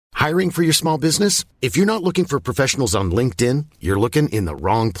Hiring for your small business? If you're not looking for professionals on LinkedIn, you're looking in the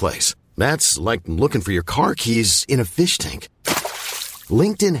wrong place. That's like looking for your car keys in a fish tank.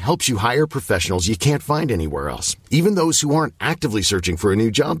 LinkedIn helps you hire professionals you can't find anywhere else, even those who aren't actively searching for a new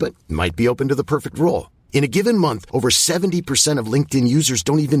job but might be open to the perfect role. In a given month, over 70% of LinkedIn users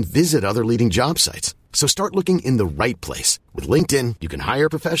don't even visit other leading job sites. So start looking in the right place. With LinkedIn, you can hire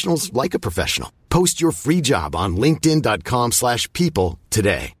professionals like a professional. Post your free job on linkedin.com/people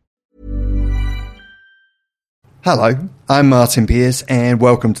today. Hello, I'm Martin Pearce and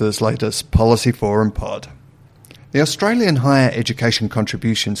welcome to this latest Policy Forum pod. The Australian Higher Education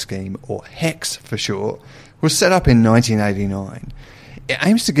Contribution Scheme, or HECS for short, was set up in 1989. It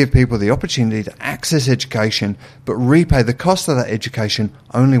aims to give people the opportunity to access education but repay the cost of that education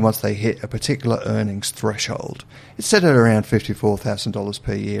only once they hit a particular earnings threshold. It's set at around $54,000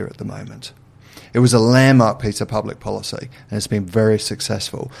 per year at the moment. It was a landmark piece of public policy and has been very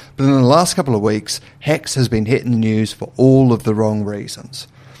successful. But in the last couple of weeks, HECS has been hit in the news for all of the wrong reasons.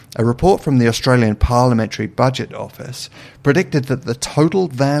 A report from the Australian Parliamentary Budget Office predicted that the total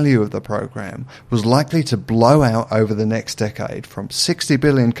value of the program was likely to blow out over the next decade from $60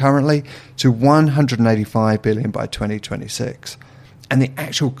 billion currently to $185 billion by 2026. And the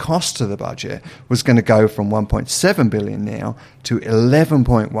actual cost to the budget was going to go from $1.7 billion now to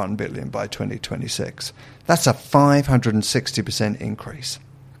 $11.1 billion by 2026. That's a 560% increase.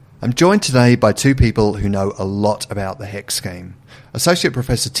 I'm joined today by two people who know a lot about the HECS scheme. Associate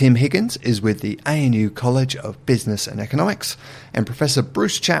Professor Tim Higgins is with the ANU College of Business and Economics, and Professor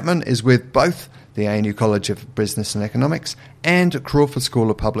Bruce Chapman is with both the ANU College of Business and Economics and Crawford School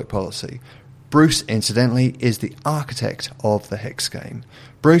of Public Policy. Bruce, incidentally, is the architect of the HECS scheme.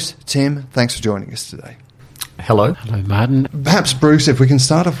 Bruce, Tim, thanks for joining us today. Hello. Hello, Martin. Perhaps, Bruce, if we can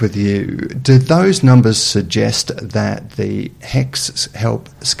start off with you, do those numbers suggest that the HECS help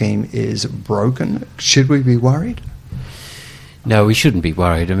scheme is broken? Should we be worried? No, we shouldn't be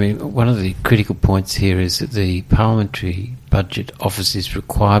worried. I mean, one of the critical points here is that the Parliamentary Budget Office is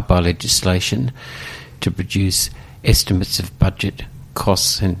required by legislation to produce estimates of budget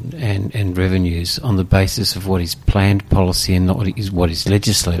costs and revenues on the basis of what is planned policy and not what is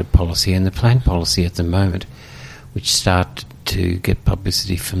legislative policy. And the planned policy at the moment, which started to get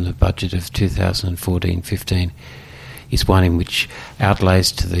publicity from the budget of 2014-15, is one in which outlays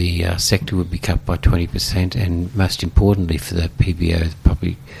to the sector would be cut by 20%, and most importantly for the PBO,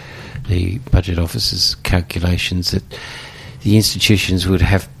 the Budget Office's calculations, that the institutions would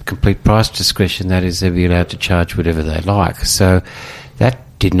have complete price discretion, that is, they'd be allowed to charge whatever they like. So that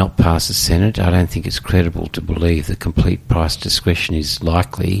did not pass the Senate. I don't think it's credible to believe that complete price discretion is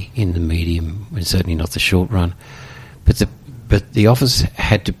likely in the medium and certainly not the short run. But the office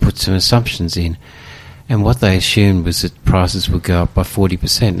had to put some assumptions in, and what they assumed was that prices would go up by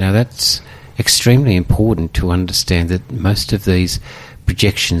 40%. Now that's extremely important to understand that most of these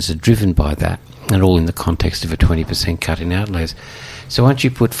projections are driven by that, and all in the context of a 20% cut in outlays. So once you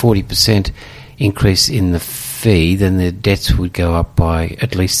put 40% increase in the fee, then the debts would go up by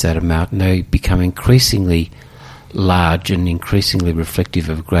at least that amount, and they become increasingly large and increasingly reflective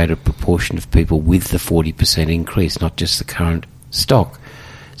of a greater proportion of people with the 40% increase, not just the current stock.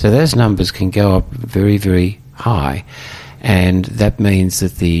 So those numbers can go up very, very high, and that means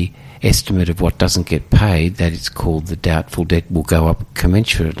that the estimate of what doesn't get paid, that is called the doubtful debt, will go up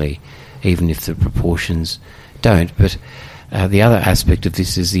commensurately, even if the proportions don't. But the other aspect of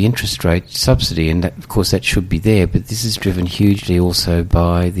this is the interest rate subsidy, and that, of course that should be there, but this is driven hugely also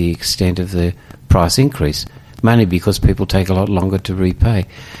by the extent of the price increase, mainly because people take a lot longer to repay.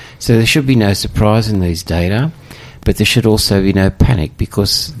 So there should be no surprise in these data, but there should also be no panic,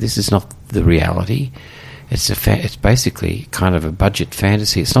 because this is not the reality. It's basically kind of a budget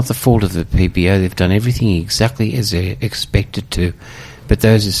fantasy. It's not the fault of the PBO. They've done everything exactly as they're expected to, but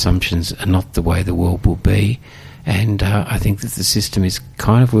those assumptions are not the way the world will be. And I think that the system is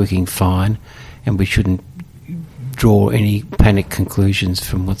kind of working fine, and we shouldn't draw any panic conclusions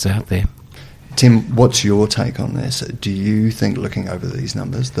from what's out there. Tim, what's your take on this? Do you think, looking over these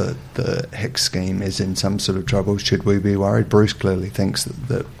numbers, that the HECS scheme is in some sort of trouble? Should we be worried? Bruce clearly thinks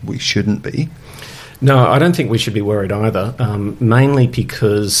that we shouldn't be. No, I don't think we should be worried either, mainly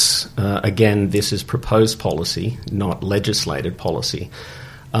because, again, this is proposed policy, not legislated policy.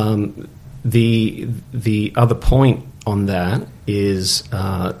 The other point on that is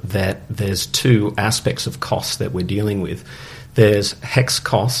that there's two aspects of costs that we're dealing with. There's HECS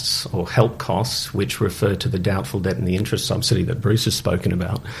costs, or HELP costs, which refer to the doubtful debt and the interest subsidy that Bruce has spoken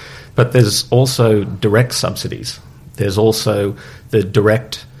about. But there's also direct subsidies. There's also the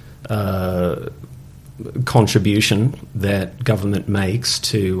direct contribution that government makes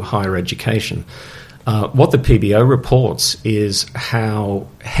to higher education. What the PBO reports is how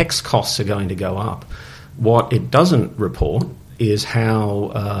HECS costs are going to go up. What it doesn't report is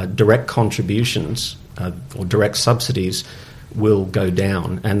how direct contributions or direct subsidies will go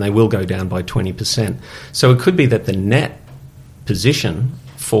down, and they will go down by 20%. So it could be that the net position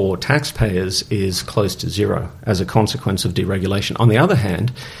for taxpayers is close to zero as a consequence of deregulation. On the other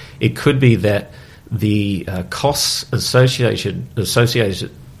hand, it could be that the costs associated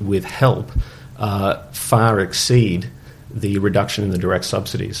with HELP far exceed the reduction in the direct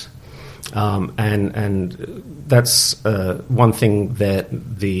subsidies. And that's one thing that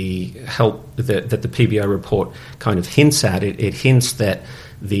the HELP that the PBO report kind of hints at. It hints that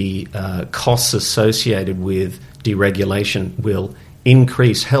the costs associated with deregulation will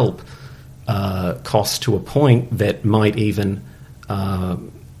increase HELP costs to a point that might even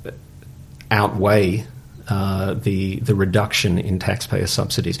outweigh the reduction in taxpayer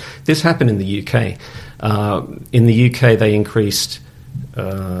subsidies. This happened in the UK. In the UK, they increased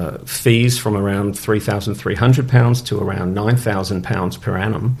fees from around £3,300 to around £9,000 per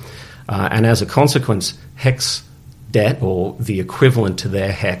annum. And as a consequence, HECS debt, or the equivalent to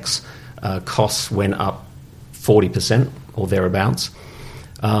their HECS, costs went up 40% or thereabouts.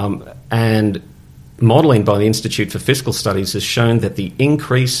 And modelling by the Institute for Fiscal Studies has shown that the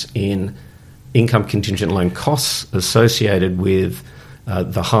increase in income contingent loan costs associated with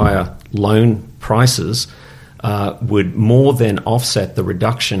the higher loan prices would more than offset the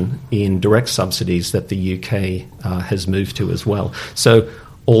reduction in direct subsidies that the UK has moved to as well. So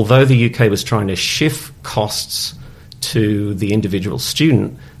although the UK was trying to shift costs to the individual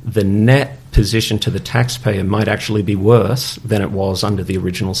student, the net position to the taxpayer might actually be worse than it was under the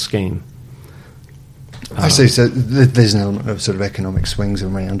original scheme. I see. So there's an element of sort of economic swings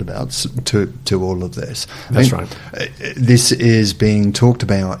and roundabouts to all of this. That's right. This is being talked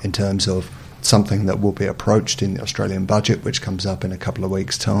about in terms of something that will be approached in the Australian budget, which comes up in a couple of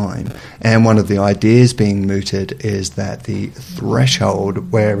weeks' time. And one of the ideas being mooted is that the threshold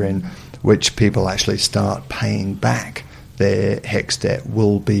which people actually start paying back their HECS debt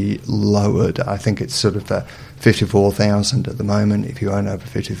will be lowered. I think it's sort of $54,000 at the moment. If you own over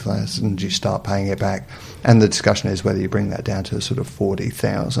 $50,000, you start paying it back. And the discussion is whether you bring that down to sort of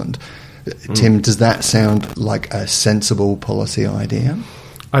 $40,000. Tim, does that sound like a sensible policy idea?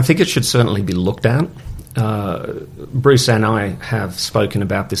 I think it should certainly be looked at. Bruce and I have spoken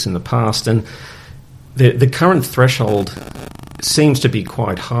about this in the past, and the current threshold seems to be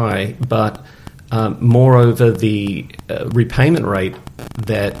quite high, but moreover, the repayment rate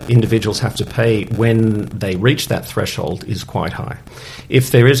that individuals have to pay when they reach that threshold is quite high.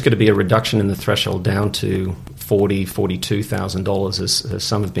 If there is going to be a reduction in the threshold down to $42,000, as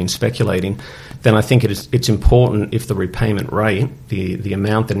some have been speculating, then I think it's important if the repayment rate, the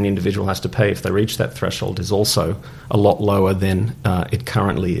amount that an individual has to pay if they reach that threshold, is also a lot lower than it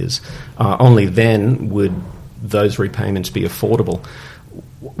currently is. Only then would those repayments be affordable.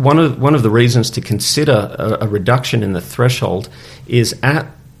 One of the reasons to consider a reduction in the threshold is at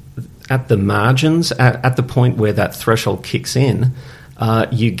the margins, at the point where that threshold kicks in,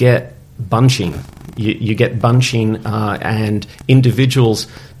 you get bunching. You get bunching and individuals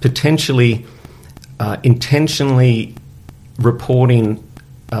potentially intentionally reporting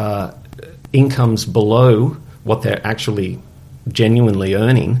incomes below what they're actually genuinely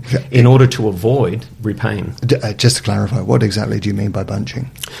earning in order to avoid repaying. Just to clarify, what exactly do you mean by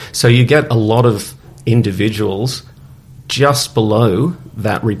bunching? So you get a lot of individuals just below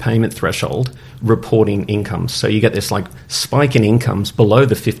that repayment threshold reporting incomes. So you get this like spike in incomes below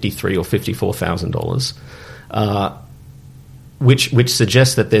the $53,000 or $54,000, which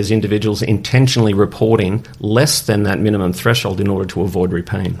suggests that there's individuals intentionally reporting less than that minimum threshold in order to avoid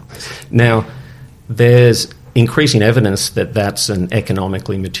repaying. Now, there's increasing evidence that that's an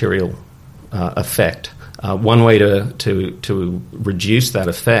economically material effect. One way to reduce that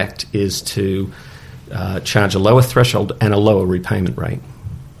effect is to charge a lower threshold and a lower repayment rate.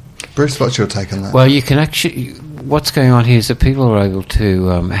 Bruce, what's your take on that? Well, you can actually... What's going on here is that people are able to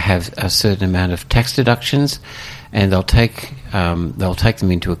have a certain amount of tax deductions, and they'll take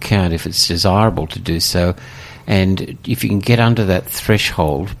them into account if it's desirable to do so. And if you can get under that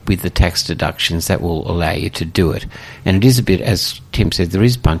threshold with the tax deductions, that will allow you to do it. And it is a bit, as Tim said, there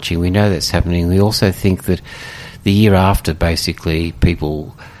is bunching. We know that's happening. We also think that the year after, basically,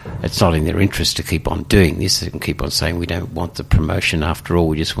 people, it's not in their interest to keep on doing this. They can keep on saying, we don't want the promotion after all,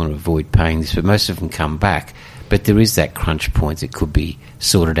 we just want to avoid paying this. But most of them come back. But there is that crunch point that could be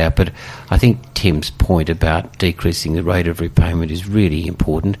sorted out. But I think Tim's point about decreasing the rate of repayment is really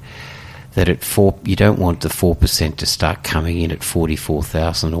important. that you don't want the 4% to start coming in at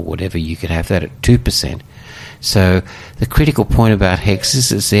 44,000 or whatever. You could have that at 2%. So the critical point about HECS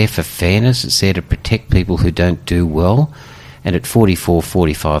is it's there for fairness. It's there to protect people who don't do well. And at 44,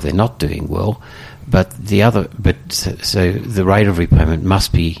 45, they're not doing well. So the rate of repayment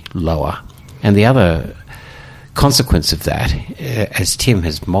must be lower. And the other consequence of that, as Tim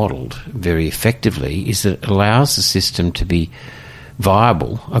has modelled very effectively, is that it allows the system to be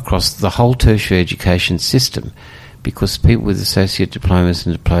viable across the whole tertiary education system, because people with associate diplomas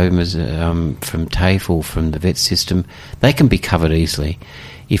and diplomas from TAFE or from the VET system, they can be covered easily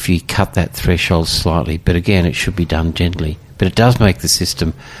if you cut that threshold slightly. But again, it should be done gently. But it does make the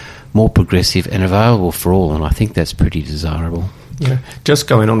system more progressive and available for all, and I think that's pretty desirable. Yeah, just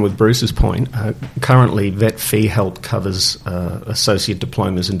going on with Bruce's point, currently VET fee help covers associate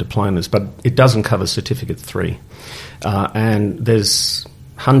diplomas and diplomas, but it doesn't cover Certificate 3. And there's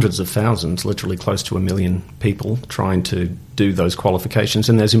hundreds of thousands, literally close to 1 million people trying to do those qualifications,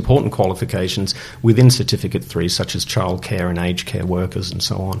 and there's important qualifications within Certificate 3, such as childcare and aged care workers and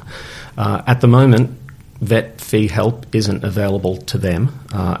so on. At the moment, VET fee help isn't available to them,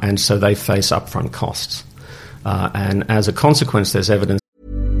 and so they face upfront costs. And as a consequence, there's evidence.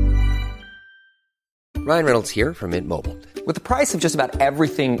 Ryan Reynolds here from Mint Mobile. With the price of just about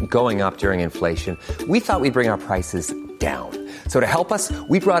everything going up during inflation, we thought we'd bring our prices down. So to help us,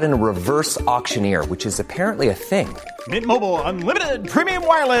 we brought in a reverse auctioneer, which is apparently a thing. Mint Mobile Unlimited Premium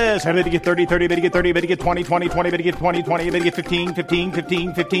Wireless. How to get 30, 30, how to get 30, how to get 20, 20, 20, how to get 20, 20, how to get 15, 15,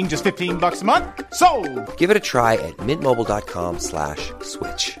 15, 15, just $15 a month? Sold! Give it a try at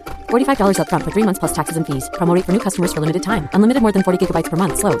mintmobile.com/switch. $45 up front for 3 months plus taxes and fees. Promo rate for new customers for limited time. Unlimited more than 40 gigabytes per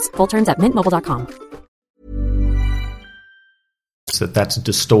month. Slows full terms at mintmobile.com. That's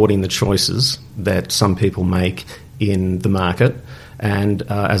distorting the choices that some people make in the market, and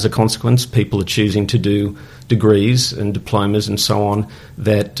as a consequence, people are choosing to do degrees and diplomas and so on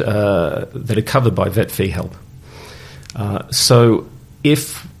that are covered by VET fee help. So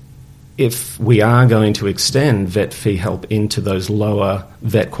if we are going to extend VET fee help into those lower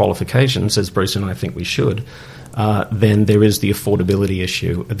VET qualifications, as Bruce and I think we should, then there is the affordability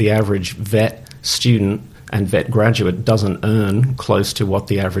issue. The average VET student and VET graduate doesn't earn close to what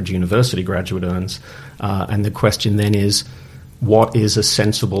the average university graduate earns. And the question then is, what is a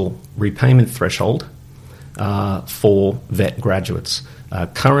sensible repayment threshold for VET graduates?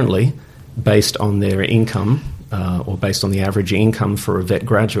 Currently, based on their income, or based on the average income for a VET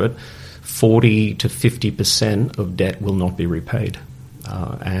graduate, 40 to 50% of debt will not be repaid.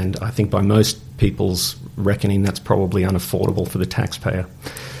 And I think by most people's reckoning, that's probably unaffordable for the taxpayer.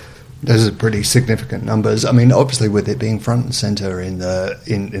 Those are pretty significant numbers. I mean, obviously, with it being front and centre in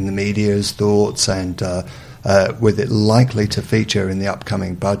the media's thoughts, and with it likely to feature in the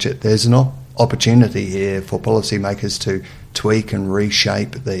upcoming budget, there's an opportunity here for policymakers to tweak and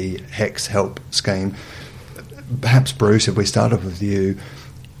reshape the HECS help scheme. Perhaps, Bruce, if we start off with you,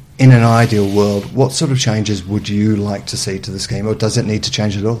 in an ideal world, what sort of changes would you like to see to the scheme, or does it need to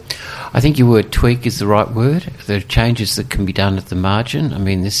change at all? I think your word tweak is the right word. There are changes that can be done at the margin. I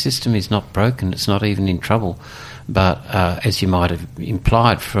mean, this system is not broken. It's not even in trouble. But as you might have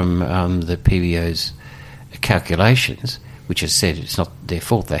implied from the PBO's calculations, which has said it's not their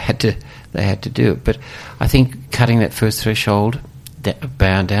fault, they had to do it. But I think cutting that first threshold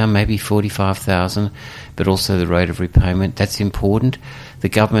bound down, maybe 45,000, but also the rate of repayment, that's important. The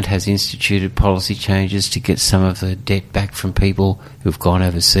government has instituted policy changes to get some of the debt back from people who've gone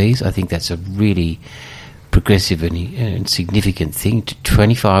overseas. I think that's a really progressive and significant thing.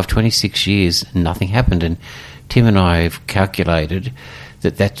 25, 26 years, nothing happened. And Tim and I have calculated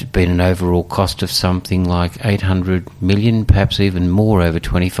that that's been an overall cost of something like 800 million, perhaps even more over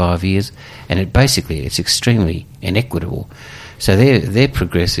 25 years. And it's extremely inequitable. So they're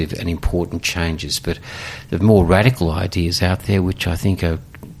progressive and important changes, but the more radical ideas out there, which I think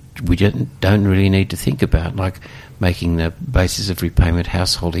we don't really need to think about, like making the basis of repayment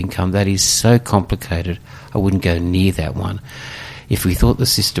household income, that is so complicated, I wouldn't go near that one. If we thought the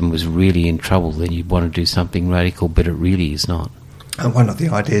system was really in trouble, then you'd want to do something radical, but it really is not. And one of the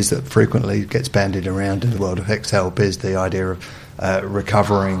ideas that frequently gets bandied around in the world of HECS help is the idea of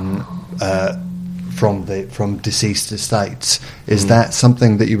recovering from deceased estates. Is that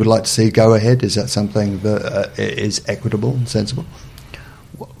something that you would like to see go ahead? Is that something that is equitable and sensible?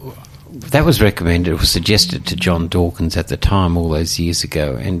 That was recommended, it was suggested to John Dawkins at the time all those years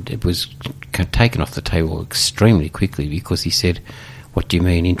ago, and it was taken off the table extremely quickly because he said, what do you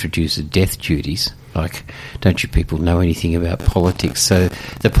mean introduce death duties? Like, don't you people know anything about politics? So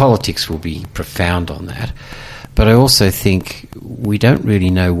the politics will be profound on that. But I also think we don't really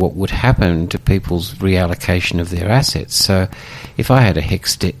know what would happen to people's reallocation of their assets. So if I had a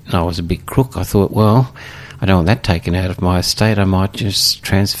HECS debt and I was a bit crook, I thought, well, I don't want that taken out of my estate. I might just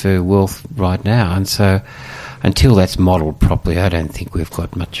transfer wealth right now. And so until that's modelled properly, I don't think we've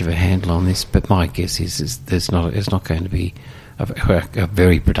got much of a handle on this. But my guess is it's not going to be a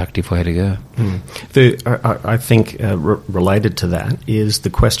very productive way to go. I think related to that is the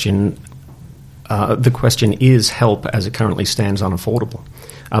question. The question is help as it currently stands unaffordable.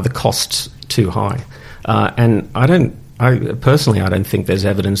 Are the costs too high? And I don't think there's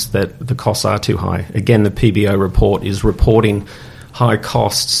evidence that the costs are too high. Again, the PBO report is reporting high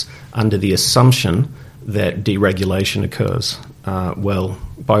costs under the assumption that deregulation occurs. Well,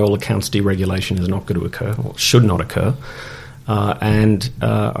 by all accounts, deregulation is not going to occur, or should not occur. And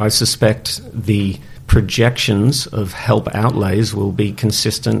I suspect the projections of help outlays will be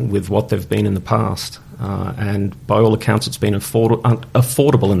consistent with what they've been in the past. And by all accounts, it's been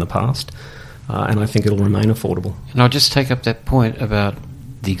affordable in the past, and I think it'll remain affordable. And I'll just take up that point about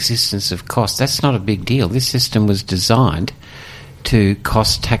the existence of cost. That's not a big deal. This system was designed to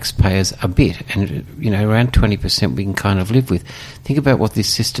cost taxpayers a bit, and around 20% we can kind of live with. Think about what this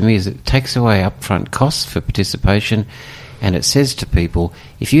system is. It takes away upfront costs for participation, and it says to people,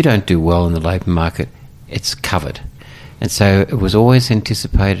 if you don't do well in the labour market, it's covered. And so it was always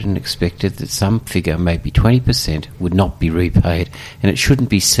anticipated and expected that some figure, maybe 20%, would not be repaid. And it shouldn't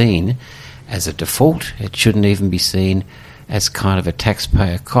be seen as a default. It shouldn't even be seen as kind of a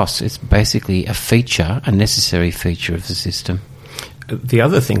taxpayer cost. It's basically a feature, a necessary feature of the system. The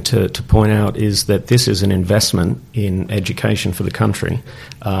other thing to point out is that this is an investment in education for the country,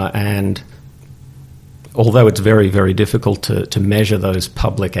 and although it's very, very difficult to measure those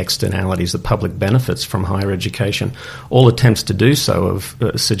public externalities, the public benefits from higher education, all attempts to do so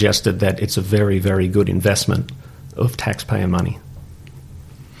have suggested that it's a very, very good investment of taxpayer money.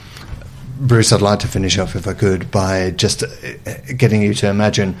 Bruce, I'd like to finish off, if I could, by just getting you to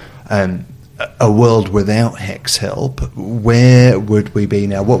imagine a world without HECS help. Where would we be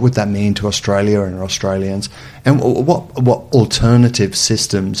now? What would that mean to Australia and Australians? And what alternative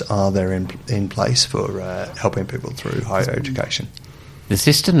systems are there in place for helping people through higher education? The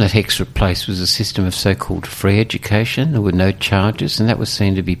system that HECS replaced was a system of so-called free education. There were no charges, and that was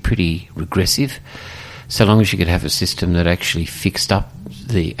seen to be pretty regressive, so long as you could have a system that actually fixed up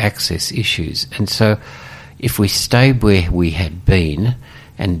the access issues. And so if we stayed where we had been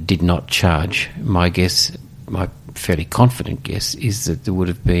and did not charge, my fairly confident guess, is that there would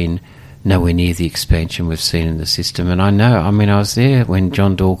have been nowhere near the expansion we've seen in the system. And I was there when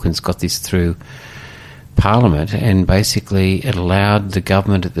John Dawkins got this through Parliament, and basically it allowed the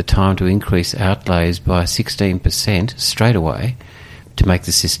government at the time to increase outlays by 16% straight away to make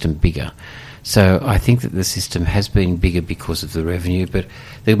the system bigger. So I think that the system has been bigger because of the revenue, but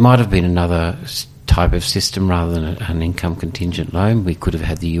there might have been another type of system rather than an income contingent loan. We could have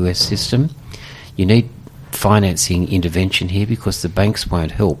had the US system. You need financing intervention here because the banks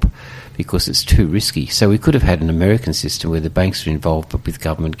won't help because it's too risky. So we could have had an American system where the banks are involved but with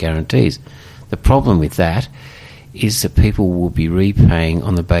government guarantees. The problem with that is that people will be repaying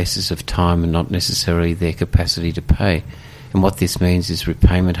on the basis of time and not necessarily their capacity to pay. And what this means is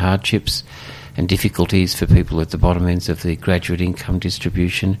repayment hardships and difficulties for people at the bottom ends of the graduate income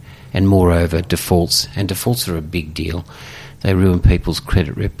distribution, and moreover defaults. And defaults are a big deal. They ruin people's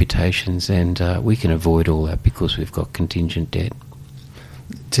credit reputations, and we can avoid all that because we've got contingent debt.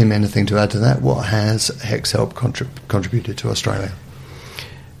 Tim, anything to add to that? What has HECS Help contributed to Australia?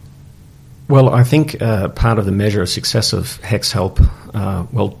 Well, I think part of the measure of success of HECS Help,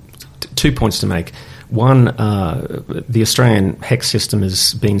 2 points to make. One, the Australian HECS system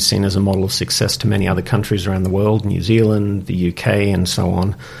has been seen as a model of success to many other countries around the world, New Zealand, the UK, and so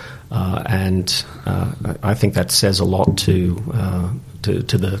on. And I think that says a lot to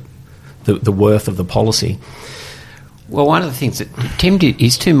the worth of the policy. Well, one of the things that Tim did,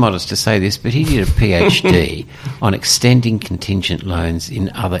 he's too modest to say this, but he did a PhD on extending contingent loans in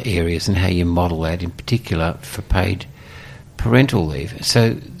other areas and how you model that, in particular for paid parental leave.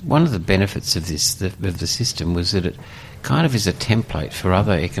 So one of the benefits of the system was that it kind of is a template for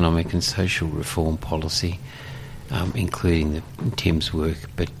other economic and social reform policy, including Tim's work,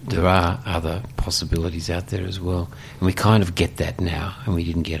 but there are other possibilities out there as well. And we kind of get that now, and we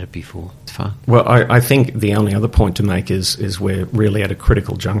didn't get it before. It's fun. Well, I think the only other point to make is we're really at a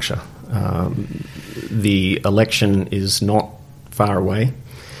critical juncture. The election is not far away.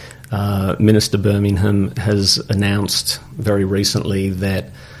 Minister Birmingham has announced very recently that,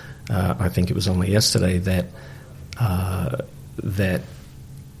 I think it was only yesterday, that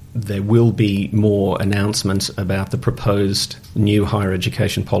there will be more announcements about the proposed new higher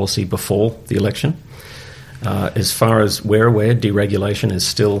education policy before the election. As far as we're aware, deregulation is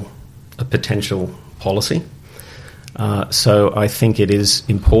still a potential policy. So I think it is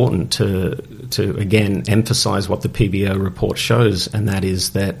important to again emphasise what the PBO report shows, and that is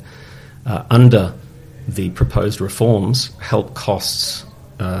that under the proposed reforms, help costs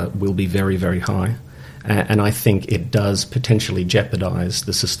will be very, very high. And I think it does potentially jeopardise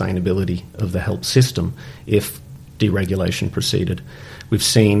the sustainability of the help system if deregulation proceeded. We've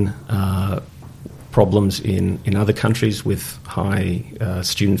seen problems in other countries with high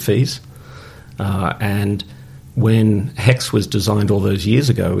student fees. And when HECS was designed all those years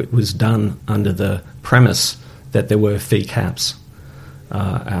ago, it was done under the premise that there were fee caps.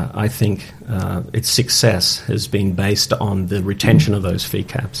 I think its success has been based on the retention of those fee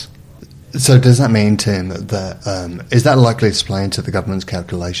caps. So does that mean, Tim, that is that likely to play into the government's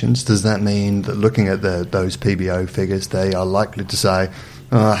calculations? Does that mean that looking at those PBO figures, they are likely to say,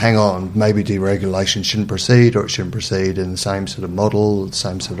 hang on, maybe deregulation shouldn't proceed, or it shouldn't proceed in the same sort of model, the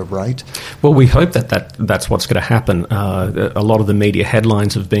same sort of rate? Well, we hope that's what's going to happen. A lot of the media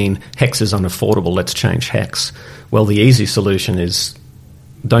headlines have been, HECS is unaffordable, let's change HECS. Well, the easy solution is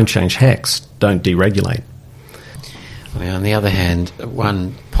don't change HECS, don't deregulate. I mean, on the other hand,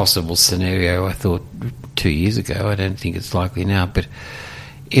 one possible scenario I thought 2 years ago, I don't think it's likely now, but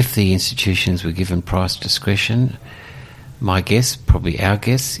if the institutions were given price discretion, my guess, probably our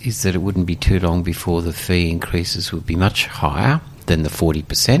guess, is that it wouldn't be too long before the fee increases would be much higher than the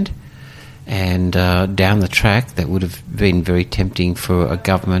 40%. And down the track, that would have been very tempting for a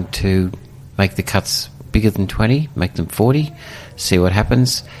government to make the cuts bigger than 20, make them 40, see what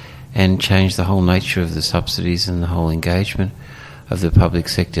happens, and change the whole nature of the subsidies and the whole engagement of the public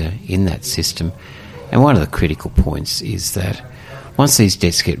sector in that system. And one of the critical points is that once these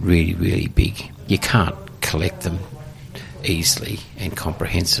debts get really, really big, you can't collect them easily and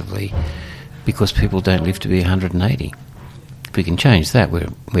comprehensively because people don't live to be 180. If we can change that, we're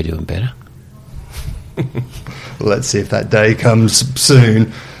doing better. Let's see if that day comes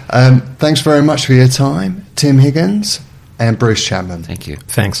soon. Thanks very much for your time, Tim Higgins and Bruce Chapman. Thank you.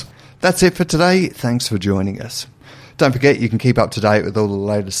 Thanks. That's it for today. Thanks for joining us. Don't forget you can keep up to date with all the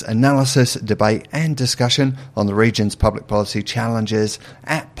latest analysis, debate and discussion on the region's public policy challenges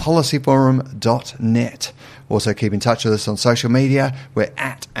at policyforum.net. Also keep in touch with us on social media. We're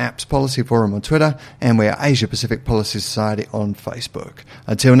at APPS Policy Forum on Twitter and we're Asia Pacific Policy Society on Facebook.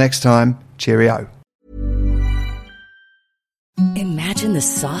 Until next time, cheerio. Imagine the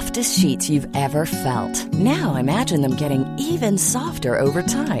softest sheets you've ever felt. Now imagine them getting even softer over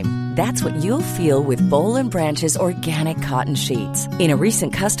time. That's what you'll feel with Boll & Branch's organic cotton sheets. In a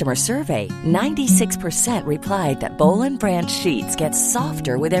recent customer survey, 96% replied that Boll & Branch sheets get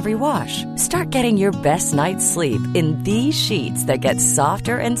softer with every wash. Start getting your best night's sleep in these sheets that get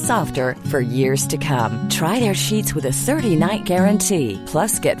softer and softer for years to come. Try their sheets with a 30-night guarantee.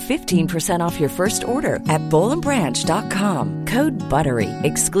 Plus, get 15% off your first order at bollandbranch.com. Code BUTTERY.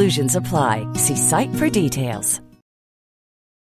 Exclusions apply. See site for details.